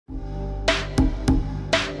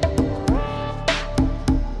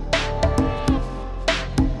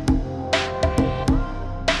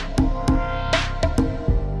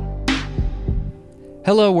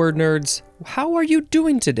Hello, word nerds. How are you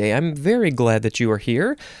doing today? I'm very glad that you are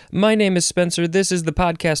here. My name is Spencer. This is the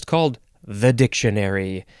podcast called The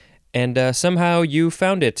Dictionary. And somehow you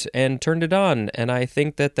found it and turned it on, and I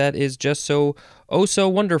think that is just so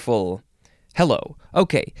wonderful. Hello.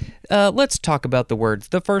 Okay, let's talk about the words.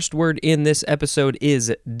 The first word in this episode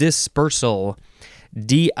is dispersal.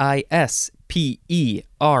 D-I-S-P-E-R-S-A-L.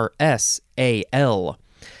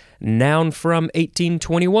 Noun from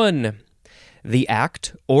 1821. The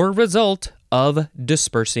act or result of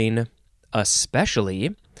dispersing,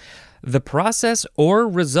 especially the process or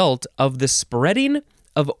result of the spreading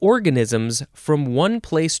of organisms from one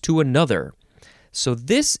place to another. So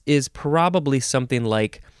this is probably something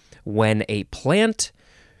like when a plant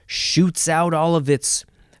shoots out all of its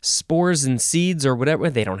spores and seeds or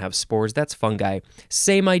whatever. They don't have spores, that's fungi.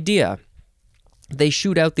 Same idea. They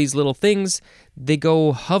shoot out these little things, they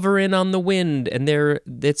go hovering on the wind, and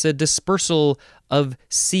it's a dispersal of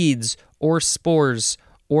seeds or spores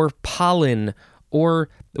or pollen or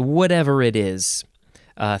whatever it is.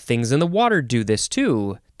 Things in the water do this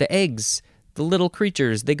too. The eggs, the little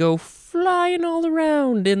creatures, they go flying all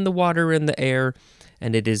around in the water and the air,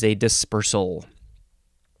 and it is a dispersal.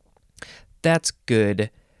 That's good.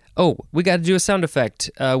 Oh, we got to do a sound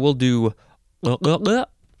effect. We'll do...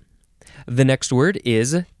 The next word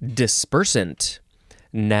is dispersant.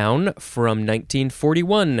 Noun from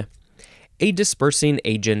 1941. A dispersing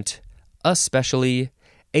agent, especially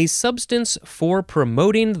a substance for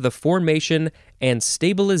promoting the formation and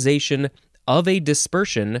stabilization of a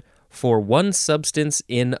dispersion for one substance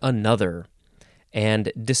in another.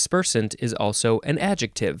 And dispersant is also an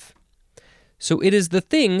adjective. So it is the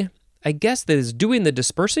thing, I guess, that is doing the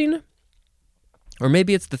dispersing? Or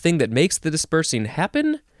maybe it's the thing that makes the dispersing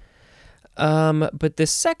happen? But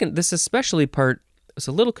this especially part is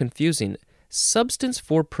a little confusing. Substance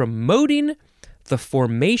for promoting the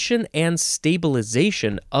formation and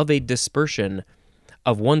stabilization of a dispersion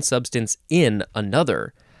of one substance in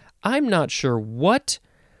another. I'm not sure what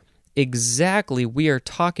exactly we are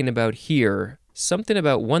talking about here. Something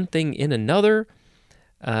about one thing in another?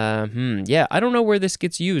 Yeah, I don't know where this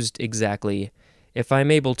gets used exactly. If I'm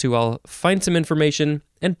able to, I'll find some information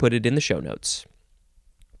and put it in the show notes.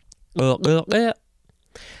 The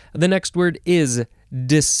next word is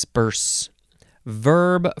disperse.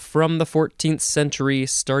 Verb from the 14th century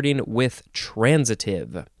starting with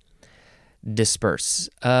transitive. Disperse.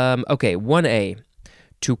 Okay, 1A.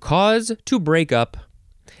 To cause to break up,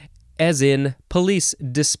 as in police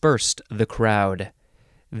dispersed the crowd.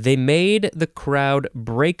 They made the crowd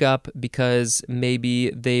break up because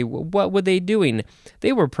maybe what were they doing?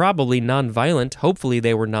 They were probably nonviolent. Hopefully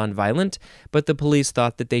they were nonviolent, but the police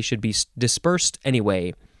thought that they should be dispersed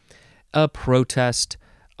anyway. A protest,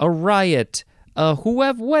 a riot,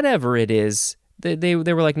 whatever it is. They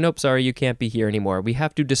were like, nope, sorry, you can't be here anymore. We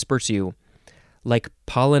have to disperse you. Like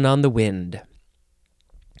pollen on the wind.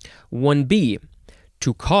 1B,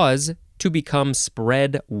 to cause to become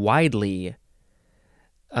spread widely.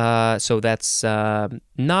 So that's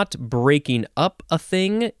not breaking up a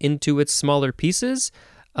thing into its smaller pieces,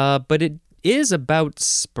 but it is about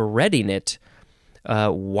spreading it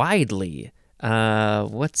widely.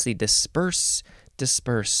 Let's see, disperse.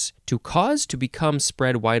 To cause to become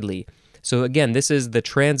spread widely. So again, this is the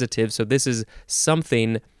transitive, so this is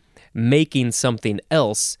something making something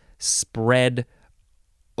else spread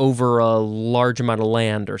over a large amount of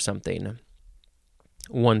land or something.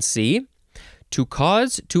 1C. To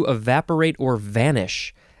cause to evaporate or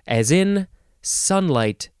vanish, as in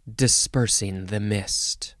sunlight dispersing the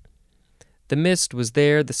mist. The mist was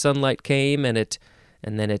there, the sunlight came, and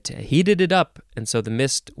then it heated it up, and so the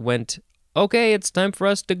mist went, okay, it's time for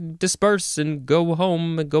us to disperse and go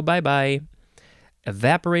home and go bye-bye.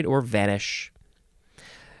 Evaporate or vanish.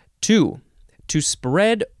 2. To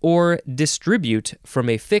spread or distribute from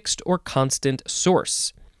a fixed or constant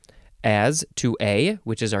source. As to A,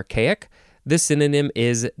 which is archaic, the synonym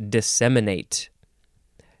is disseminate.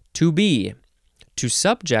 2B, to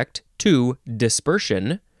subject to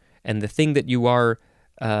dispersion, and the thing that you are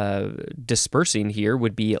dispersing here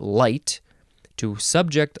would be light. To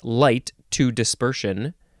subject light to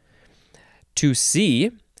dispersion.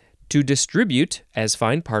 2C, to distribute as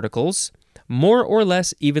fine particles, more or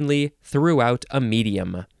less evenly throughout a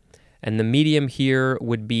medium. And the medium here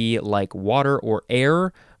would be like water or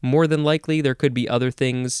air. More than likely, there could be other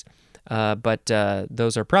things. But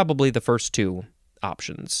those are probably the first two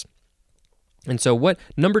options. And so what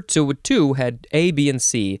number 2 had A, B, and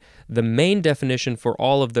C. The main definition for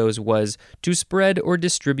all of those was to spread or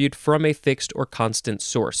distribute from a fixed or constant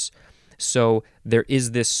source. So there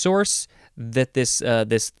is this source that this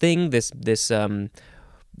thing,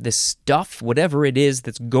 the stuff, whatever it is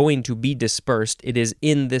that's going to be dispersed, it is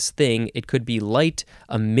in this thing. It could be light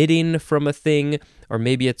emitting from a thing, or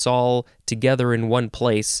maybe it's all together in one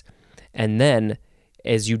place. And then,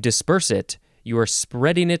 as you disperse it, you are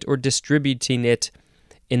spreading it or distributing it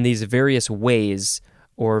in these various ways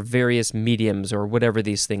or various mediums or whatever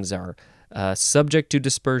these things are. Subject to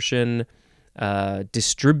dispersion,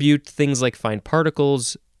 distribute things like fine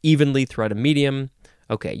particles evenly throughout a medium.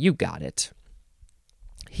 Okay, you got it.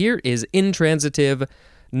 Here is intransitive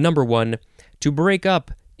number 1, to break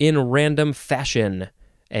up in random fashion,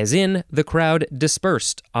 as in the crowd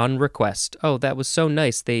dispersed on request. Oh, that was so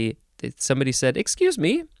nice. Somebody said, "Excuse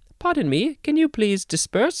me, pardon me, can you please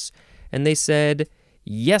disperse?" And they said,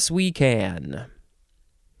 "Yes, we can."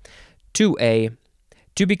 2a,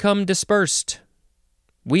 to become dispersed.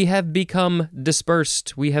 We have become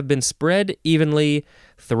dispersed. We have been spread evenly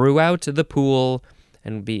throughout the pool,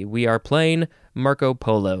 and we are playing Marco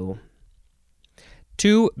Polo.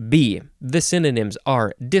 2b, the synonyms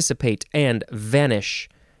are dissipate and vanish,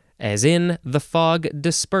 as in the fog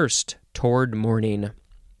dispersed toward morning.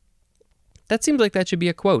 That seems like that should be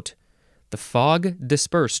a quote. The fog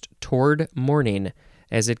dispersed toward morning.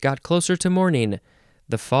 As it got closer to morning,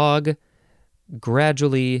 the fog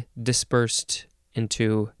gradually dispersed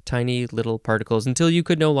into tiny little particles until you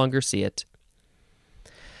could no longer see it.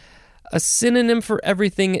 A synonym for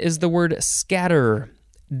everything is the word scatter.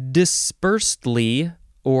 Dispersedly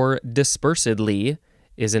or dispersedly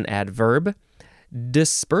is an adverb.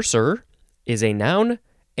 Disperser is a noun,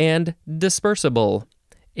 and dispersible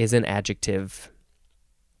is an adjective.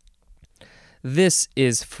 This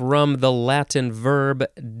is from the Latin verb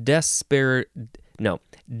dispergere,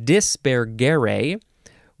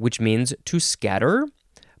 which means to scatter,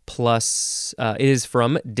 plus, it is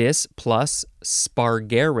from dis plus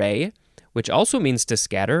spargere, which also means to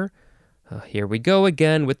scatter. Here we go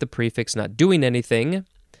again with the prefix not doing anything.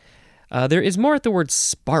 There is more at the word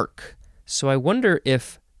spark. So I wonder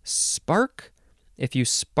if you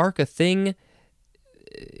spark a thing,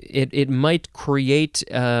 it might create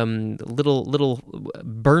little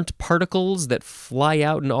burnt particles that fly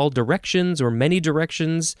out in all directions or many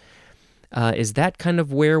directions. Is that kind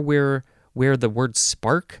of where the word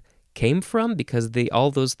spark came from? Because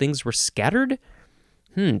all those things were scattered?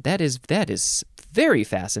 That is very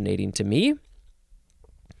fascinating to me.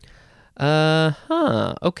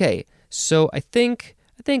 Okay. So I think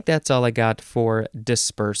that's all I got for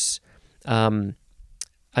disperse. I'm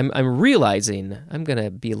realizing, I'm going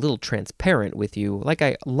to be a little transparent with you, like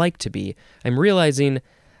I like to be. I'm realizing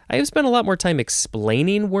I have spent a lot more time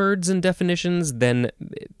explaining words and definitions than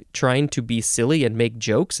trying to be silly and make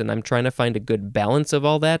jokes, and I'm trying to find a good balance of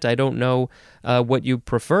all that. I don't know what you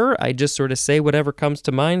prefer. I just sort of say whatever comes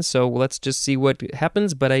to mind, so let's just see what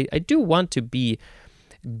happens. But I do want to be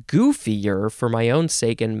goofier for my own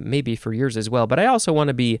sake and maybe for yours as well, but I also want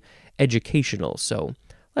to be educational, so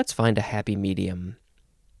let's find a happy medium.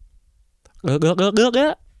 At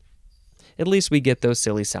least we get those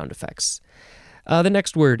silly sound effects. The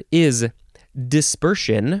next word is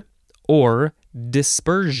dispersion or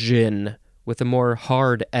dispersion with a more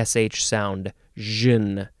hard SH sound.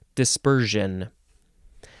 Jin, dispersion.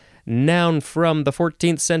 Noun from the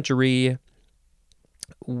 14th century.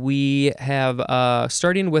 We have,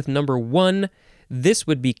 starting with number 1, this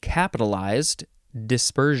would be capitalized.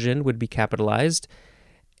 Dispersion would be capitalized.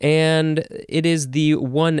 And it is the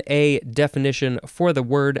 1A definition for the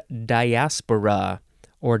word diaspora,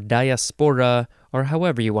 or diaspora, or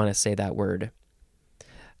however you want to say that word.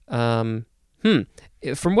 From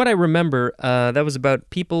what I remember, that was about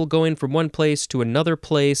people going from one place to another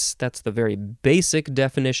place. That's the very basic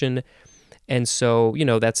definition. And so,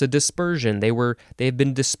 that's a dispersion. They've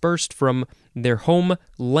been dispersed from their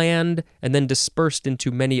homeland and then dispersed into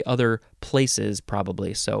many other places,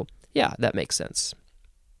 probably. So, yeah, that makes sense.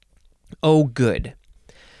 Oh, good.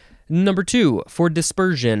 Number 2, for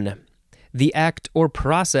dispersion, the act or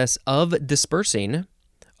process of dispersing,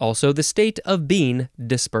 also the state of being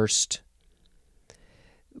dispersed.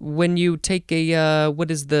 When you take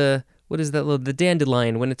the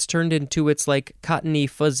dandelion, when it's turned into its like cottony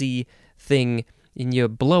fuzzy thing, and you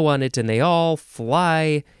blow on it and they all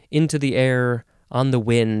fly into the air on the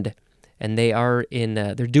wind, and they're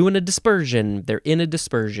doing a dispersion. They're in a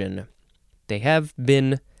dispersion. They have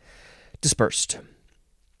been dispersed.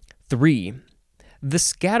 3, the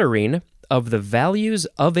scattering of the values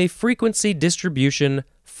of a frequency distribution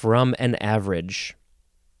from an average.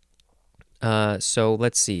 So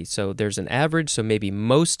let's see. So there's an average, so maybe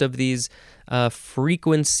most of these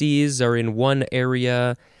frequencies are in one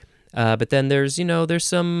area, but then there's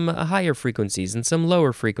some higher frequencies and some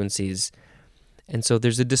lower frequencies. And so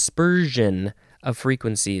there's a dispersion of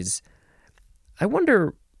frequencies. I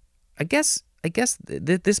wonder, I guess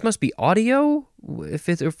this must be audio. If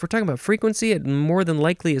we're talking about frequency, it more than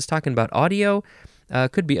likely is talking about audio.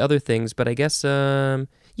 Could be other things, but I guess,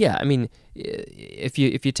 yeah, I mean, if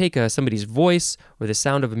you take somebody's voice or the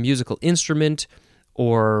sound of a musical instrument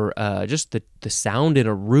or just the sound in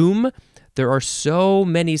a room, there are so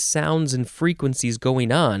many sounds and frequencies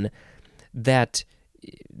going on that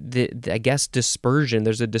I guess dispersion,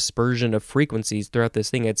 there's a dispersion of frequencies throughout this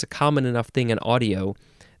thing. It's a common enough thing in audio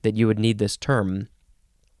that you would need this term.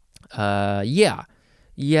 Yeah.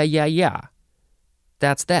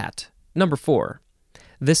 That's that. Number 4.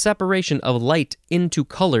 The separation of light into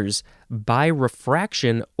colors by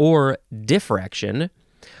refraction or diffraction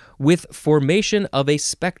with formation of a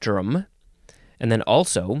spectrum, and then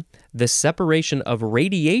also the separation of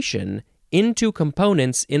radiation into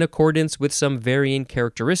components in accordance with some varying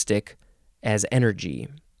characteristic as energy.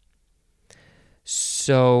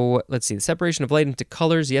 So let's see, the separation of light into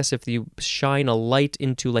colors. Yes, if you shine a light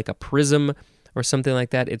into like a prism or something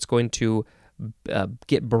like that, it's going to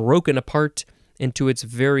get broken apart into its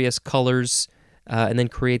various colors and then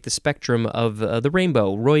create the spectrum of the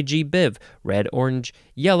rainbow. Roy G. Biv: red, orange,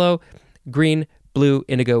 yellow, green, blue,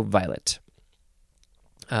 indigo, violet.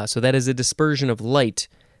 So that is a dispersion of light.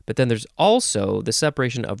 But then there's also the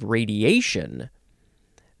separation of radiation.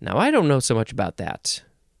 Now, I don't know so much about that.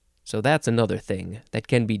 So that's another thing that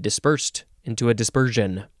can be dispersed into a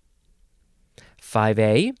dispersion.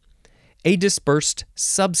 5a, a dispersed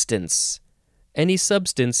substance. Any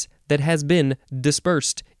substance that has been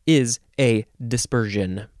dispersed is a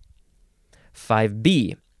dispersion.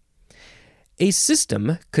 5b, a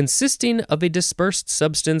system consisting of a dispersed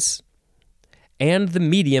substance and the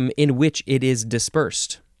medium in which it is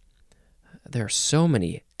dispersed. There are so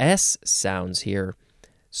many S sounds here.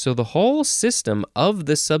 So the whole system of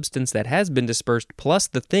the substance that has been dispersed plus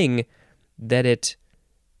the thing that it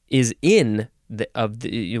is in of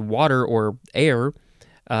the water or air,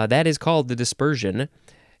 that is called the dispersion.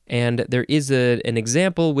 And there is an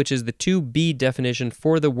example, which is the 2b definition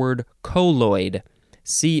for the word colloid.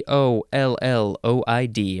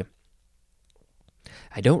 Colloid.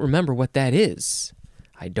 I don't remember what that is.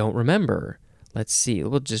 I don't remember. Let's see.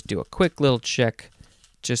 We'll just do a quick little check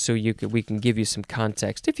just so we can give you some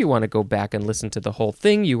context. If you want to go back and listen to the whole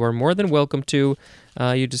thing, you are more than welcome to.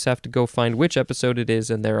 You just have to go find which episode it is,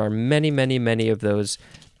 and there are many, many, many of those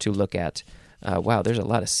to look at. Wow, there's a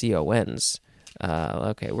lot of CONs.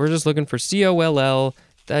 Okay, we're just looking for COLL.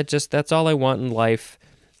 That's all I want in life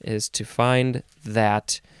is to find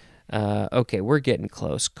that. Okay, we're getting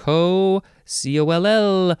close. COLLOID.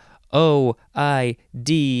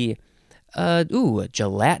 A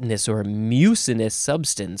gelatinous or mucinous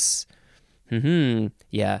substance.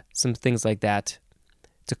 Yeah, some things like that.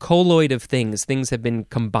 It's a colloid of things. Things have been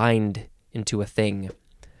combined into a thing.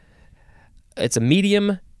 It's a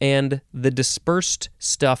medium and the dispersed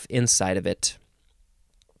stuff inside of it.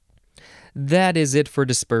 That is it for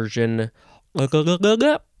dispersion.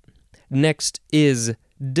 Next is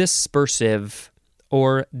dispersive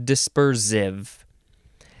or dispersive.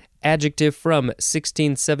 Adjective from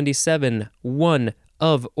 1677, one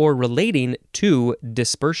of or relating to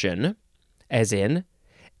dispersion, as in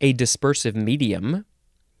a dispersive medium.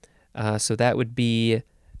 So that would be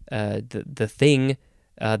the thing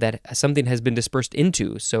that something has been dispersed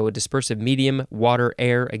into. So a dispersive medium, water,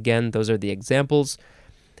 air, again, those are the examples.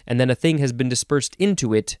 And then a thing has been dispersed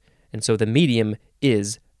into it, and so the medium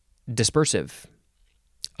is dispersive.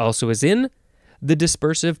 Also as in the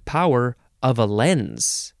dispersive power of a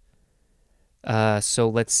lens. So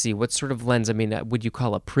let's see, what sort of lens? I mean, would you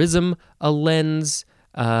call a prism a lens?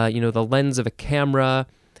 The lens of a camera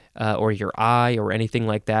or your eye or anything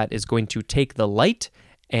like that is going to take the light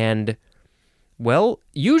and, well,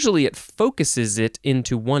 usually it focuses it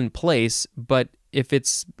into one place, but if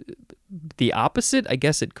it's the opposite, I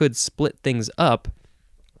guess it could split things up.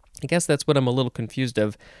 I guess that's what I'm a little confused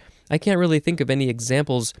of. I can't really think of any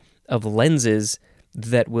examples of lenses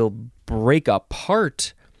that will break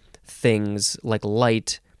apart things like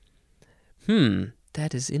light.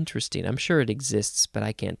 That is interesting. I'm sure it exists, but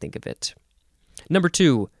I can't think of it. Number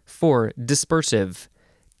 2, for dispersive,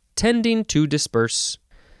 tending to disperse.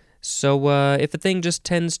 So if a thing just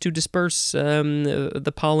tends to disperse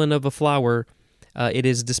the pollen of a flower, it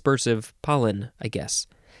is dispersive pollen, I guess.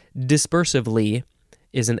 Dispersively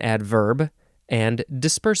is an adverb, and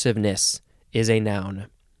dispersiveness is a noun.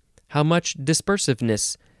 How much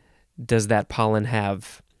dispersiveness does that pollen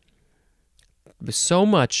have? So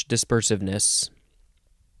much dispersiveness.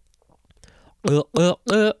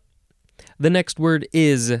 The next word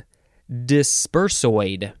is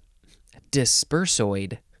dispersoid.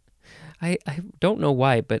 Dispersoid. I don't know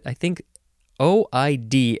why, but I think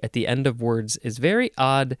OID at the end of words is very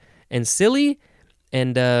odd and silly,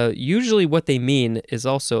 and usually what they mean is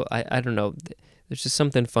also, I don't know, there's just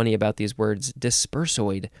something funny about these words.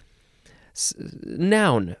 Dispersoid.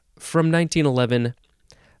 Noun from 1911,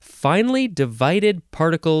 finely divided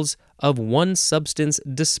particles of one substance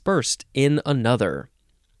dispersed in another.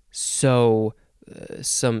 So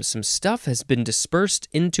some stuff has been dispersed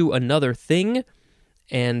into another thing,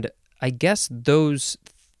 and I guess those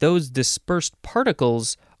dispersed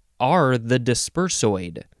particles are the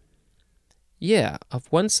dispersoid. Yeah,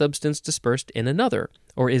 of one substance dispersed in another.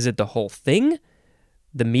 Or is it the whole thing?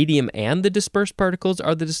 The medium and the dispersed particles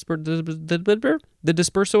are the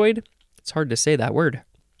dispersoid? It's hard to say that word.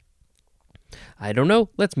 I don't know.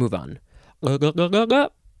 Let's move on.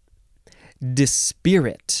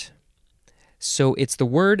 Dispirit. So it's the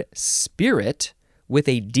word spirit with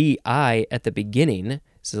a D-I at the beginning.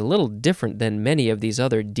 This is a little different than many of these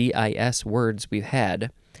other D-I-S words we've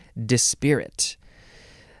had. Dispirit.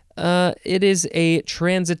 It is a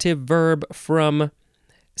transitive verb from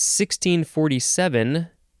 1647.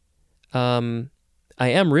 I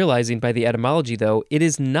am realizing by the etymology, though, it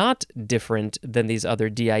is not different than these other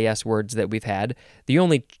DIS words that we've had. The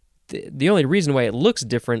only reason why it looks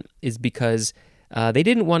different is because they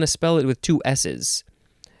didn't want to spell it with two S's.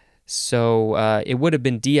 So it would have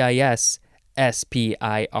been DIS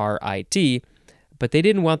SPIRIT, but they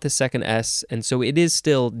didn't want the second S, and so it is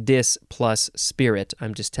still dis plus spirit.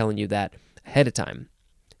 I'm just telling you that ahead of time.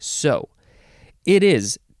 So, it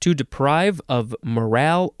is to deprive of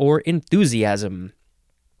morale or enthusiasm.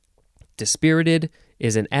 Dispirited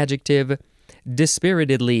is an adjective,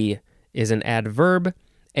 dispiritedly is an adverb,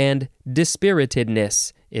 and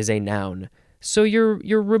dispiritedness is a noun. So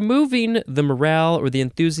you're removing the morale or the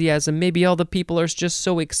enthusiasm. Maybe all the people are just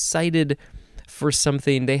so excited for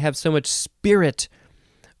something. They have so much spirit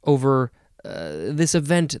over this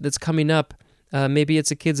event that's coming up. Maybe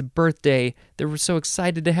it's a kid's birthday. They were so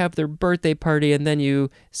excited to have their birthday party, and then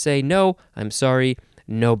you say, no, I'm sorry,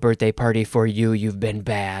 no birthday party for you. You've been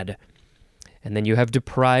bad. And then you have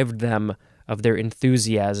deprived them of their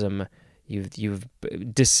enthusiasm. You've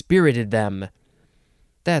dispirited them.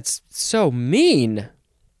 That's so mean.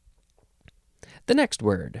 The next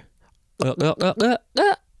word.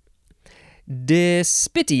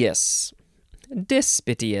 Dispiteous.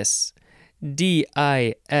 Dispiteous.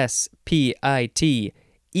 Dispiteous.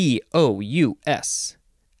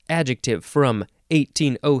 Adjective from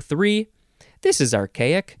 1803. This is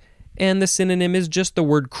archaic, and the synonym is just the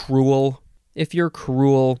word cruel. If you're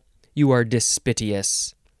cruel, you are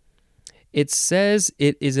dispiteous. It says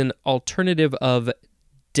it is an alternative of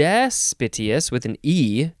despitious with an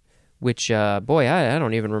E, which, boy, I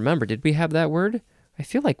don't even remember. Did we have that word? I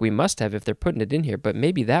feel like we must have if they're putting it in here, but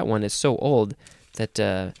maybe that one is so old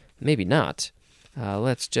that maybe not.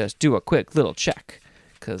 Let's just do a quick little check,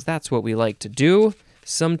 because that's what we like to do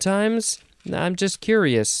sometimes. I'm just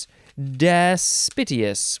curious.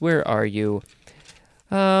 Despitious, where are you?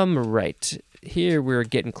 Right. Here we're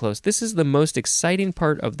getting close. This is the most exciting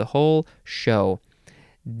part of the whole show.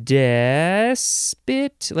 Let's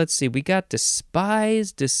see, we got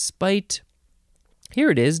despise, despite.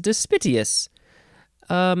 Here it is, dispiteous.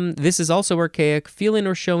 This is also archaic, feeling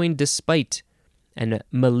or showing despite, and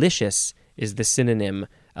malicious is the synonym.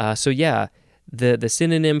 So yeah, the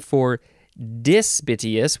synonym for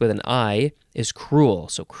dispiteous with an I is cruel.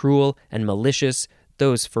 So cruel and malicious,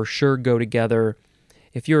 those for sure go together.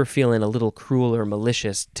 If you're feeling a little cruel or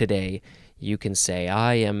malicious today, you can say,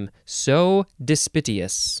 I am so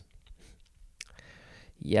dispiteous.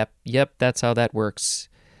 Yep, that's how that works.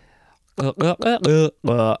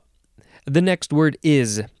 The next word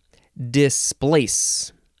is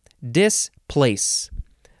displace. Displace.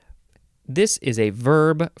 This is a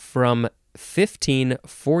verb from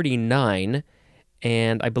 1549,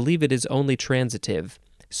 and I believe it is only transitive.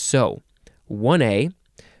 So, 1A,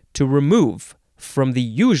 to remove from the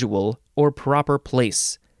usual or proper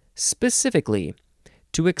place. Specifically,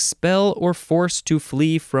 to expel or force to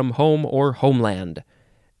flee from home or homeland,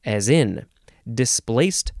 as in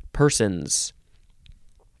displaced persons.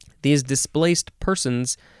 These displaced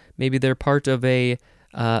persons, maybe they're part of the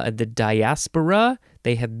diaspora.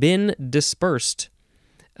 They have been dispersed.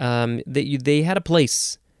 They had a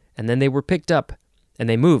place, and then they were picked up, and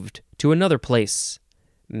they moved to another place.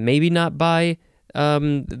 Maybe not by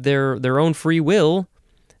their own free will.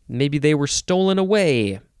 Maybe they were stolen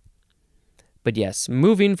away. But yes,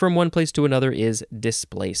 moving from one place to another is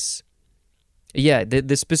displace. Yeah,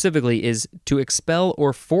 this specifically is to expel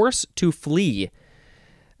or force to flee.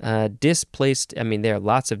 Displaced, I mean, there are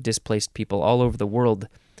lots of displaced people all over the world.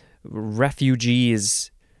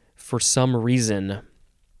 Refugees, for some reason.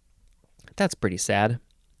 That's pretty sad.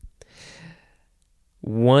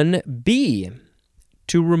 1B,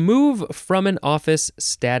 to remove from an office,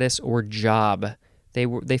 status, or job.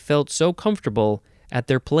 They felt so comfortable at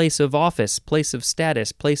their place of office, place of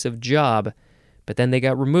status, place of job, but then they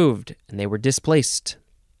got removed and they were displaced.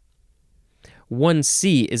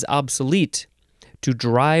 1C is obsolete, to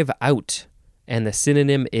drive out, and the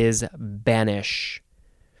synonym is banish.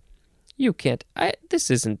 You can't,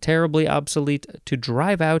 this isn't terribly obsolete. To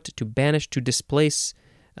drive out, to banish, to displace.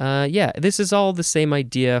 Yeah, this is all the same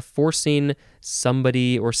idea, forcing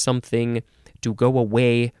somebody or something to go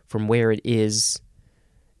away from where it is.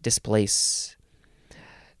 Displace.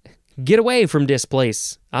 Get away from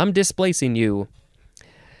displace. I'm displacing you.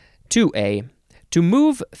 2A, to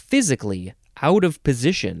move physically out of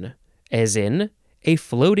position, as in, a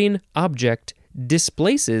floating object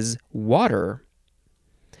displaces water.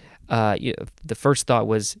 The first thought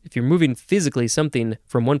was, if you're moving physically something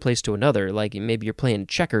from one place to another, like maybe you're playing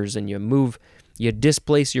checkers and you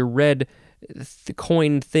displace your red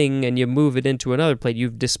coin thing and you move it into another plate,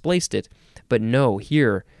 you've displaced it. But no,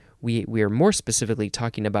 here we are more specifically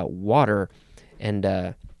talking about water.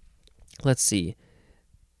 And let's see.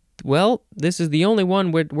 Well, this is the only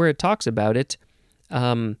one where it talks about it.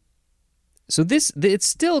 So it's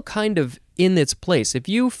still kind of in its place. If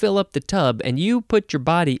you fill up the tub and you put your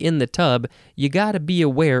body in the tub, you got to be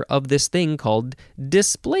aware of this thing called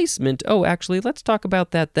displacement. Oh, actually, let's talk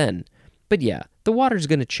about that then. But yeah, the water's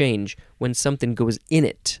going to change when something goes in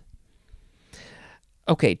it.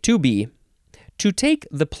 Okay, 2B, to take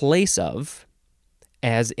the place of,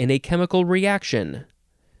 as in a chemical reaction.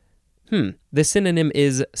 The synonym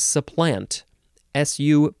is supplant.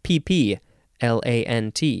 S-U-P-P-L-A-N-T.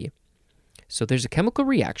 So there's a chemical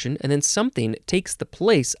reaction, and then something takes the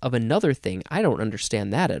place of another thing. I don't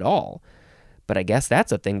understand that at all, but I guess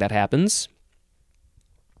that's a thing that happens.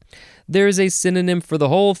 There is a synonym for the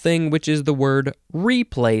whole thing, which is the word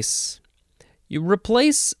replace. You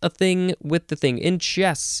replace a thing with the thing. In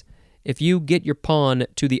chess, if you get your pawn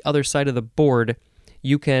to the other side of the board,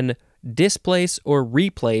 you can displace or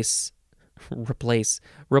replace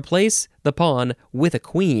the pawn with a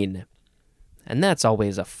queen. And that's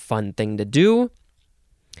always a fun thing to do.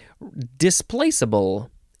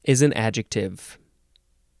 Displaceable is an adjective.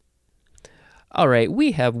 All right,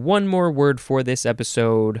 we have one more word for this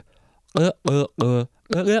episode.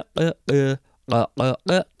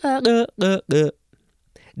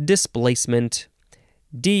 Displacement.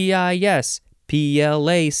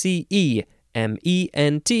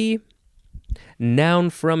 D-I-S-P-L-A-C-E-M-E-N-T. Noun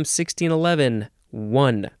from 1611.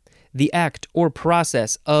 1. The act or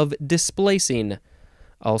process of displacing.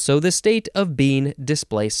 Also the state of being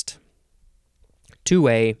displaced.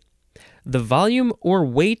 2A. The volume or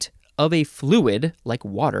weight of a fluid, like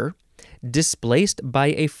water, displaced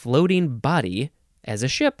by a floating body, as a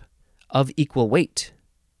ship, of equal weight.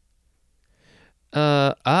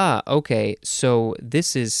 Okay. So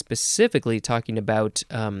this is specifically talking about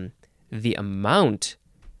the amount,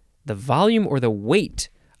 the volume or the weight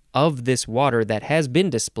of this water that has been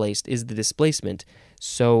displaced is the displacement.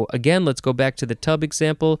 So again, let's go back to the tub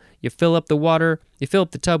example. You fill up the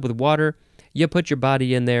tub with water, you put your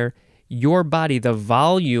body in there. Your body, the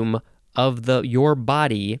volume of your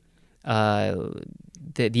body,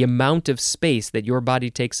 the amount of space that your body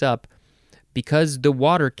takes up, because the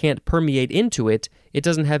water can't permeate into it, it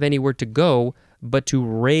doesn't have anywhere to go but to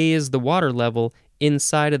raise the water level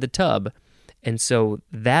inside of the tub. And so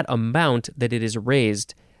that amount that it is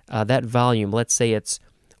raised, that volume, let's say it's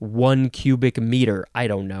 1 cubic meter, I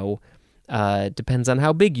don't know, depends on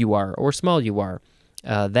how big you are or small you are.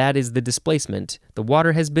 That is the displacement. The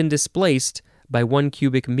water has been displaced by 1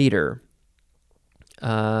 cubic meter.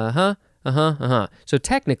 So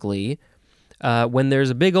technically, when there's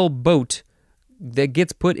a big old boat that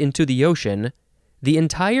gets put into the ocean, the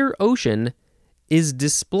entire ocean is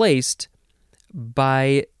displaced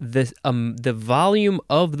by the volume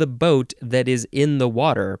of the boat that is in the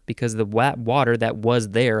water, because the water that was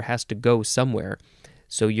there has to go somewhere.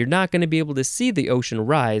 So you're not going to be able to see the ocean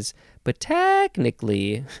rise, but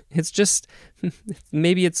technically it's just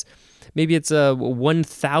maybe it's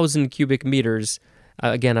 1,000 cubic meters.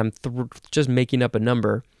 Again, I'm just making up a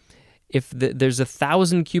number. If there's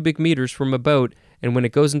 1,000 cubic meters from a boat, and when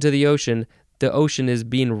it goes into the ocean is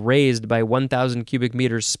being raised by 1,000 cubic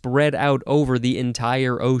meters spread out over the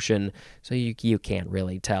entire ocean. So you can't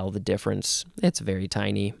really tell the difference. It's very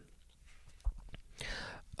tiny.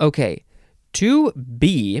 Okay,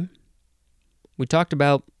 2B, we talked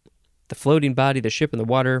about the floating body, the ship in the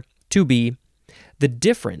water. 2b, the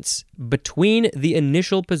difference between the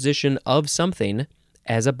initial position of something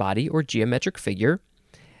as a body or geometric figure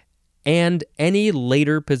and any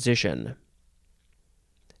later position.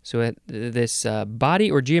 So this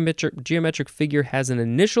body or geometric figure has an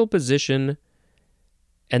initial position,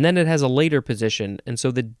 and then it has a later position, and so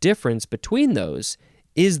the difference between those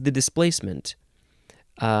is the displacement.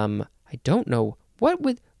 I don't know what are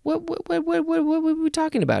we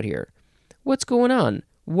talking about here? What's going on?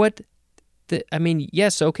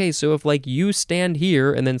 Yes, okay, so if like you stand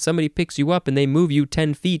here and then somebody picks you up and they move you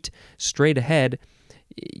 10 feet straight ahead,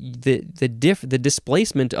 the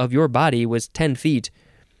displacement of your body was 10 feet.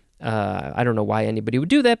 I don't know why anybody would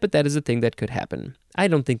do that, but that is a thing that could happen. I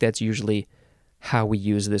don't think that's usually how we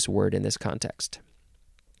use this word in this context.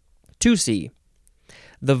 2c,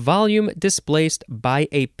 the volume displaced by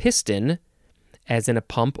a piston, as in a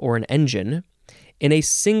pump or an engine, in a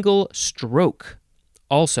single stroke.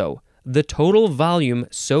 Also, the total volume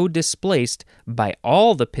so displaced by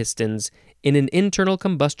all the pistons in an internal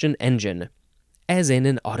combustion engine, as in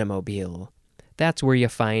an automobile. That's where you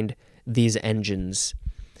find these engines.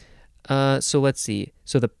 So let's see.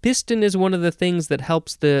 So the piston is one of the things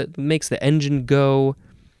that makes the engine go.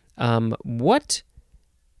 What?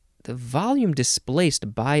 The volume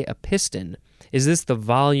displaced by a piston. Is this the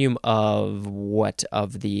volume of what?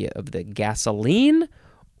 Of the gasoline?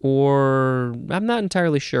 Or I'm not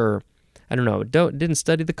entirely sure. I don't know. Didn't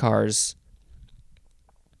study the cars.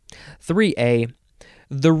 3a,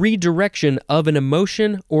 the redirection of an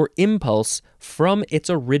emotion or impulse from its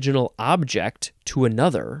original object to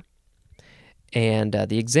another. And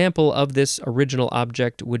the example of this original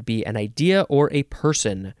object would be an idea or a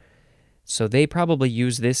person. So they probably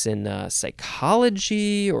use this in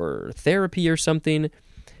psychology or therapy or something.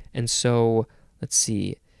 And so, let's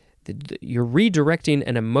see, you're redirecting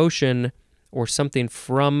an emotion or something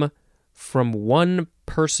from one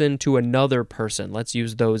person to another person. Let's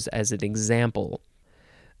use those as an example.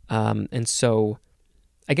 And so,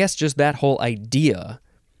 I guess just that whole idea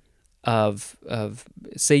of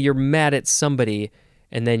say you're mad at somebody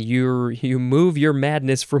and then you move your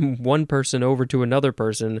madness from one person over to another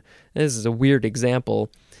person. This is a weird example.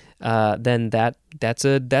 Then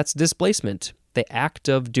that's displacement. The act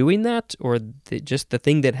of doing that, or just the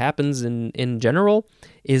thing that happens in general,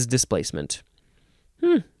 is displacement.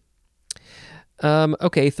 Okay,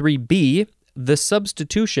 3b, the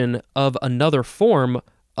substitution of another form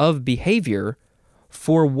of behavior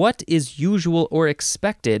for what is usual or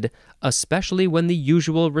expected, especially when the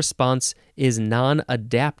usual response is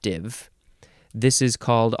non-adaptive. This is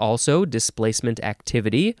called also displacement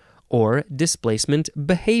activity or displacement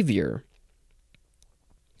behavior.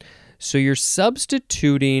 So you're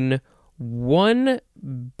substituting one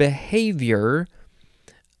behavior,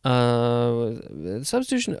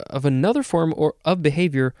 substitution of another form or of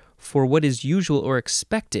behavior for what is usual or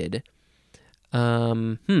expected.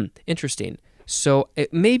 Interesting. So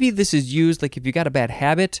maybe this is used, like if you got a bad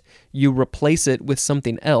habit, you replace it with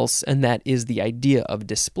something else, and that is the idea of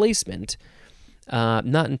displacement.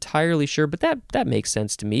 Not entirely sure, but that makes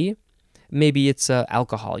sense to me. Maybe it's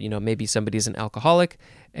alcohol. Maybe somebody's an alcoholic,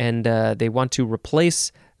 and they want to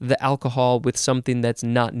replace the alcohol with something that's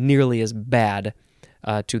not nearly as bad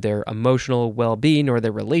to their emotional well-being or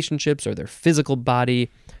their relationships or their physical body,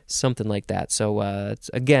 something like that. So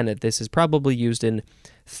again, this is probably used in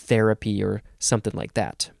therapy or something like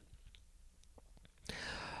that.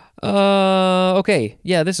 Okay,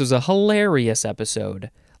 yeah, this was a hilarious episode.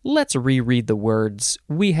 Let's reread the words.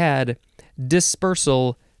 We had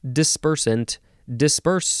dispersal, dispersant,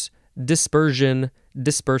 disperse, dispersion,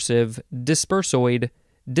 dispersive, dispersoid,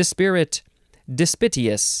 dispirit,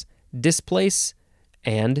 dispiteous, displace,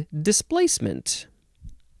 and displacement.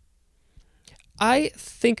 I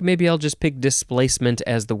think maybe I'll just pick displacement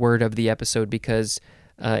as the word of the episode because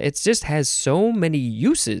it just has so many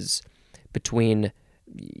uses between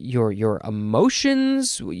your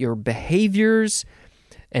emotions, your behaviors,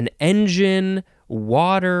 an engine,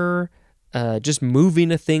 water, just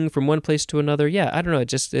moving a thing from one place to another. Yeah, I don't know.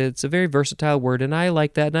 It's a very versatile word, and I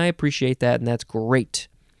like that, and I appreciate that, and that's great.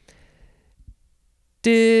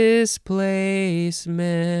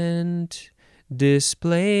 Displacement.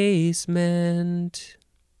 Displacement.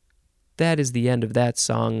 That is the end of that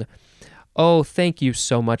song. Oh, thank you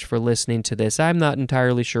so much for listening to this. I'm not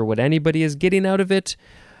entirely sure what anybody is getting out of it,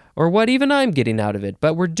 or what even I'm getting out of it,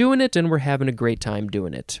 but we're doing it, and we're having a great time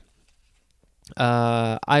doing it.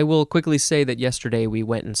 I will quickly say that yesterday we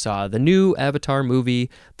went and saw the new Avatar movie,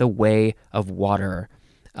 The Way of Water.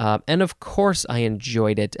 And of course I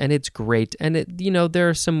enjoyed it, and it's great. And there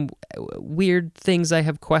are some weird things I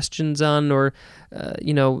have questions on, or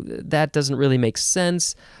that doesn't really make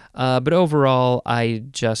sense. But overall, I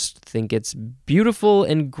just think it's beautiful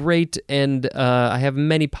and great, and I have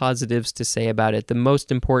many positives to say about it. The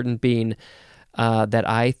most important being that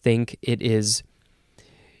I think it is.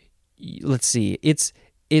 Let's see. It's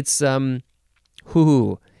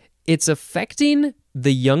affecting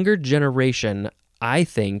the younger generation, I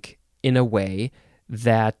think, in a way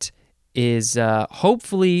that is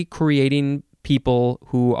hopefully creating people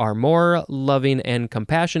who are more loving and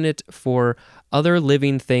compassionate for other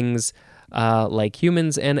living things like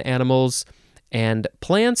humans and animals and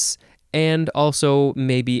plants, and also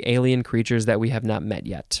maybe alien creatures that we have not met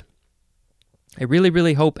yet. I really,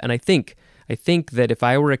 really hope, and I think that if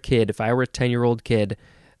I were a 10-year-old kid,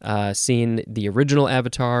 seeing the original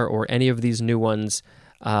Avatar or any of these new ones,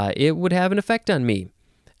 it would have an effect on me.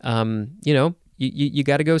 You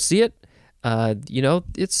got to go see it.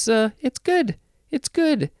 It's good. It's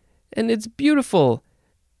good, and it's beautiful,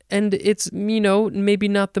 and it's maybe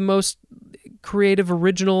not the most creative,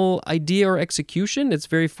 original idea or execution. It's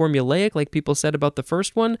very formulaic, like people said about the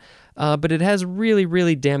first one, but it has really,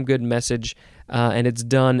 really damn good message, and it's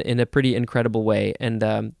done in a pretty incredible way. And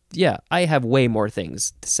I have way more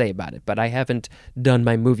things to say about it, but I haven't done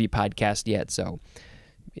my movie podcast yet, so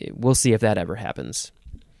we'll see if that ever happens.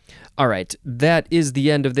 All right, that is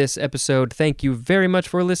the end of this episode. Thank you very much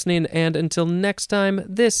for listening, and until next time,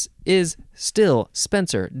 this is still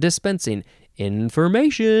Spencer dispensing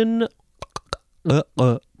information.